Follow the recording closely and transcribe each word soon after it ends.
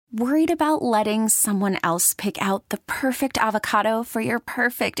Worried about letting someone else pick out the perfect avocado for your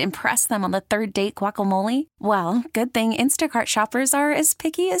perfect impress them on the third date guacamole? Well, good thing Instacart shoppers are as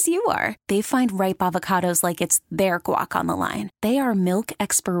picky as you are. They find ripe avocados like it's their guac on the line. They are milk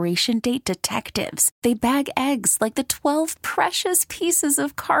expiration date detectives. They bag eggs like the 12 precious pieces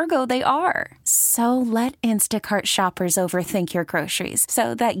of cargo they are. So let Instacart shoppers overthink your groceries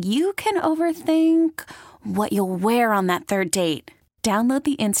so that you can overthink what you'll wear on that third date. Download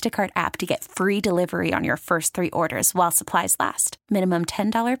the Instacart app to get free delivery on your first 3 orders while supplies last. Minimum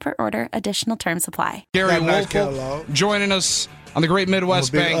 $10 per order. Additional terms apply. Gary Wolfel joining us on the Great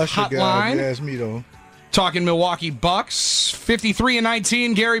Midwest Bank Hotline. You ask me, though. Talking Milwaukee Bucks.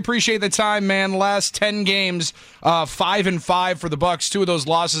 53-19. Gary, appreciate the time, man. Last 10 games, 5-5 for the Bucks. 2 of those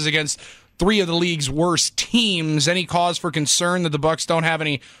losses against 3 of the league's worst teams. Any cause for concern that the Bucks don't have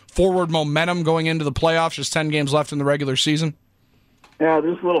any forward momentum going into the playoffs? Just 10 games left in the regular season? Yeah,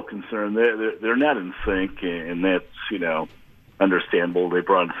 there's a little concern. They're not in sync, and that's, understandable. They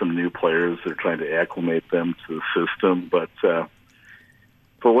brought in some new players. They're trying to acclimate them to the system. But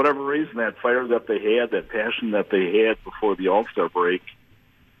for whatever reason, that fire that they had, that passion that they had before the All-Star break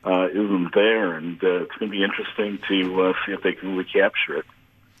isn't there. And it's going to be interesting to see if they can recapture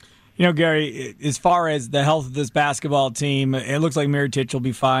it. Gary, as far as the health of this basketball team, it looks like Mirotic will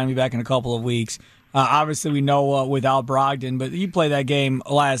be fine. He'll be back in a couple of weeks. Obviously, we know without Brogdon, but you played that game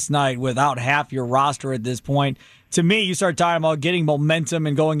last night without half your roster at this point. To me, you start talking about getting momentum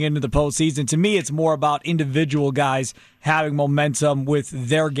and going into the postseason. To me, it's more about individual guys having momentum with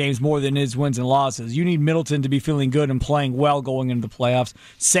their games more than it is wins and losses. You need Middleton to be feeling good and playing well going into the playoffs.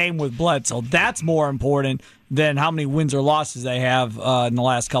 Same with Bledsoe. That's more important than how many wins or losses they have in the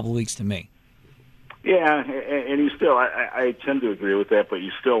last couple of weeks to me. Yeah, and you still, I tend to agree with that, but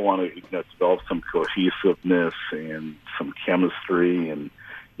you still want to develop some cohesiveness and some chemistry, and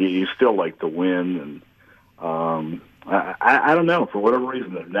you still like to win. And I don't know, for whatever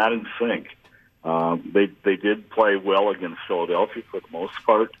reason, they're not in sync. They did play well against Philadelphia for the most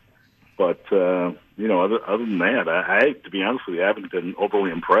part, but other than that, to be honest with you, I haven't been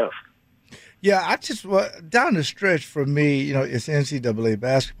overly impressed. Yeah, down the stretch for me, it's NCAA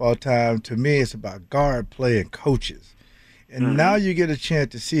basketball time. To me, it's about guard play and coaches. And now you get a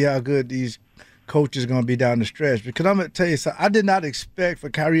chance to see how good these coaches are going to be down the stretch. Because I'm going to tell you something, I did not expect for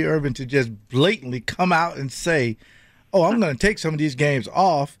Kyrie Irving to just blatantly come out and say, I'm going to take some of these games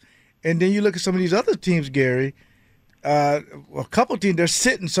off. And then you look at some of these other teams, Gary, a couple teams, they're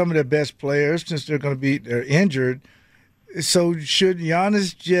sitting some of their best players since they're injured. So should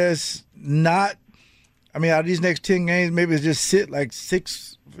Giannis just not, out of these next 10 games, maybe just sit like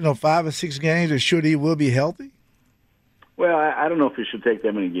 5 or 6 games, or should he will be healthy? Well, I don't know if he should take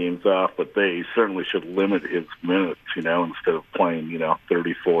that many games off, but they certainly should limit his minutes, instead of playing,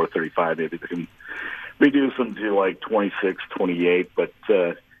 34, 35, maybe they can reduce them to like 26, 28. But,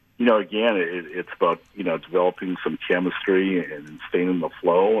 again, it's about, developing some chemistry and staying in the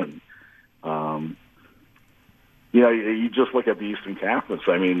flow. And, you just look at the Eastern Conference.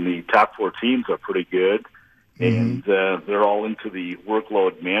 The top 4 teams are pretty good, and they're all into the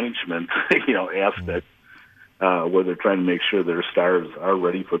workload management, aspect, where they're trying to make sure their stars are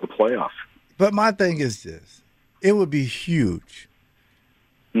ready for the playoffs. But my thing is this. It would be huge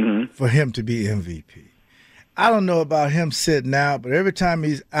for him to be MVP. I don't know about him sitting out, but every time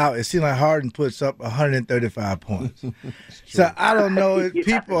he's out, it seems like Harden puts up 135 points. So I don't know if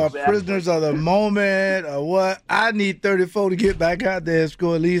people are prisoners of the moment or what. I need 34 to get back out there and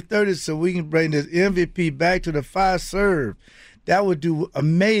score at least 30 so we can bring this MVP back to the 5-serve. That would do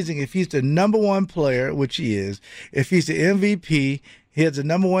amazing if he's the number 1 player, which he is. If he's the MVP, he has the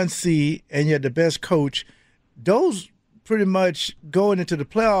number 1 seed, and you're the best coach. Those pretty much going into the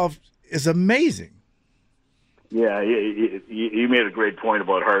playoffs is amazing. Yeah, you made a great point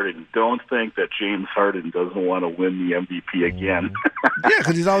about Harden. Don't think that James Harden doesn't want to win the MVP again. Yeah,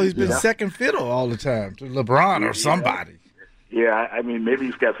 because he's always been second fiddle all the time to LeBron or somebody. Yeah, maybe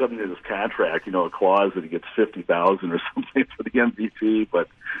he's got something in his contract, a clause that he gets $50,000 or something for the MVP. But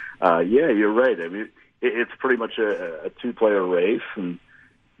you're right. It's pretty much a 2-player race, and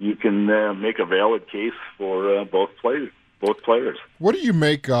you can make a valid case for both players. What do you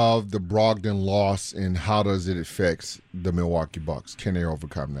make of the Brogdon loss, and how does it affect the Milwaukee Bucks? Can they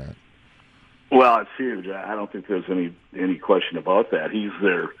overcome that? Well, it's huge. I don't think there's any question about that. He's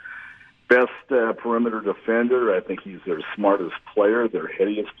their best perimeter defender. I think he's their smartest player, their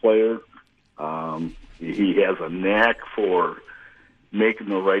headiest player. He has a knack for making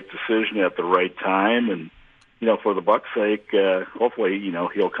the right decision at the right time, and for the Bucks' sake, hopefully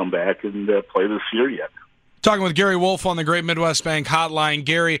he'll come back and play this year yet. Talking with Gary Wolf on the Great Midwest Bank Hotline.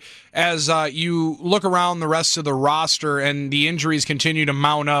 Gary, as you look around the rest of the roster and the injuries continue to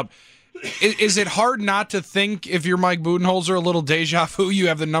mount up, is it hard not to think, if you're Mike Budenholzer, a little deja vu? You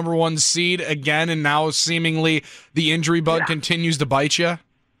have the number 1 seed again, and now seemingly the injury bug continues to bite you?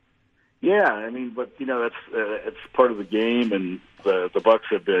 Yeah, I mean, but, that's it's part of the game, and the Bucks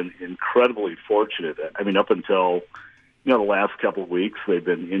have been incredibly fortunate. I mean, up until, the last couple of weeks, they've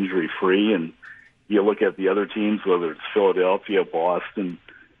been injury-free, and you look at the other teams, whether it's Philadelphia, Boston,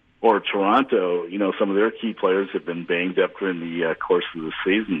 or Toronto, some of their key players have been banged up during the course of the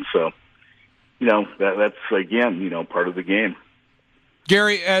season. So, that's, again, part of the game.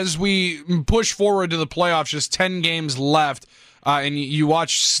 Gary, as we push forward to the playoffs, just 10 games left, and you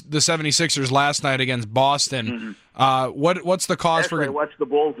watched the 76ers last night against Boston. What's the cause Actually, for... I watched the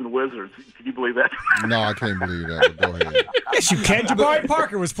Bulls and Wizards. Can you believe that? No, I can't believe that. Go ahead. Yes, you can. Jabari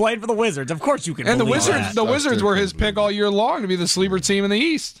Parker was playing for the Wizards. Of course you can. And believe that. the Wizards were his pick all year long to be the sleeper team in the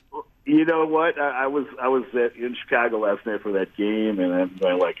East. You know what? I was in Chicago last night for that game, and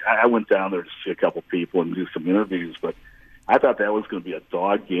I went down there to see a couple people and do some interviews, but I thought that was going to be a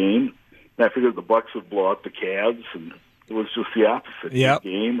dog game. And I figured the Bucks would blow out the Cavs, and it was just the opposite. Yep.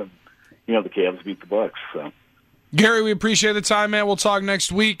 Game, and the Cavs beat the Bucks. So, Gary, we appreciate the time, man. We'll talk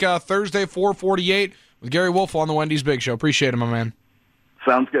next week, Thursday, 4:48, with Gary Wolf on the Wendy's Big Show. Appreciate it, my man.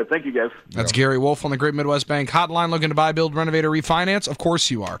 sounds good. Thank you, guys. That's Gary Wolf on the Great Midwest Bank Hotline. Looking to buy, build, renovate, or refinance? Of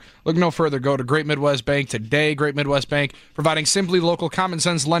course you are. Look no further. Go to Great Midwest Bank today. Great Midwest Bank, providing simply local, common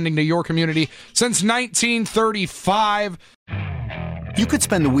sense lending to your community since 1935. You could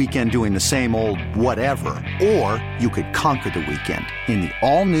spend the weekend doing the same old whatever, or you could conquer the weekend in the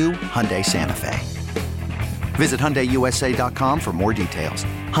all-new Hyundai Santa Fe. Visit HyundaiUSA.com for more details.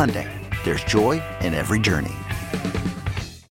 Hyundai, there's joy in every journey.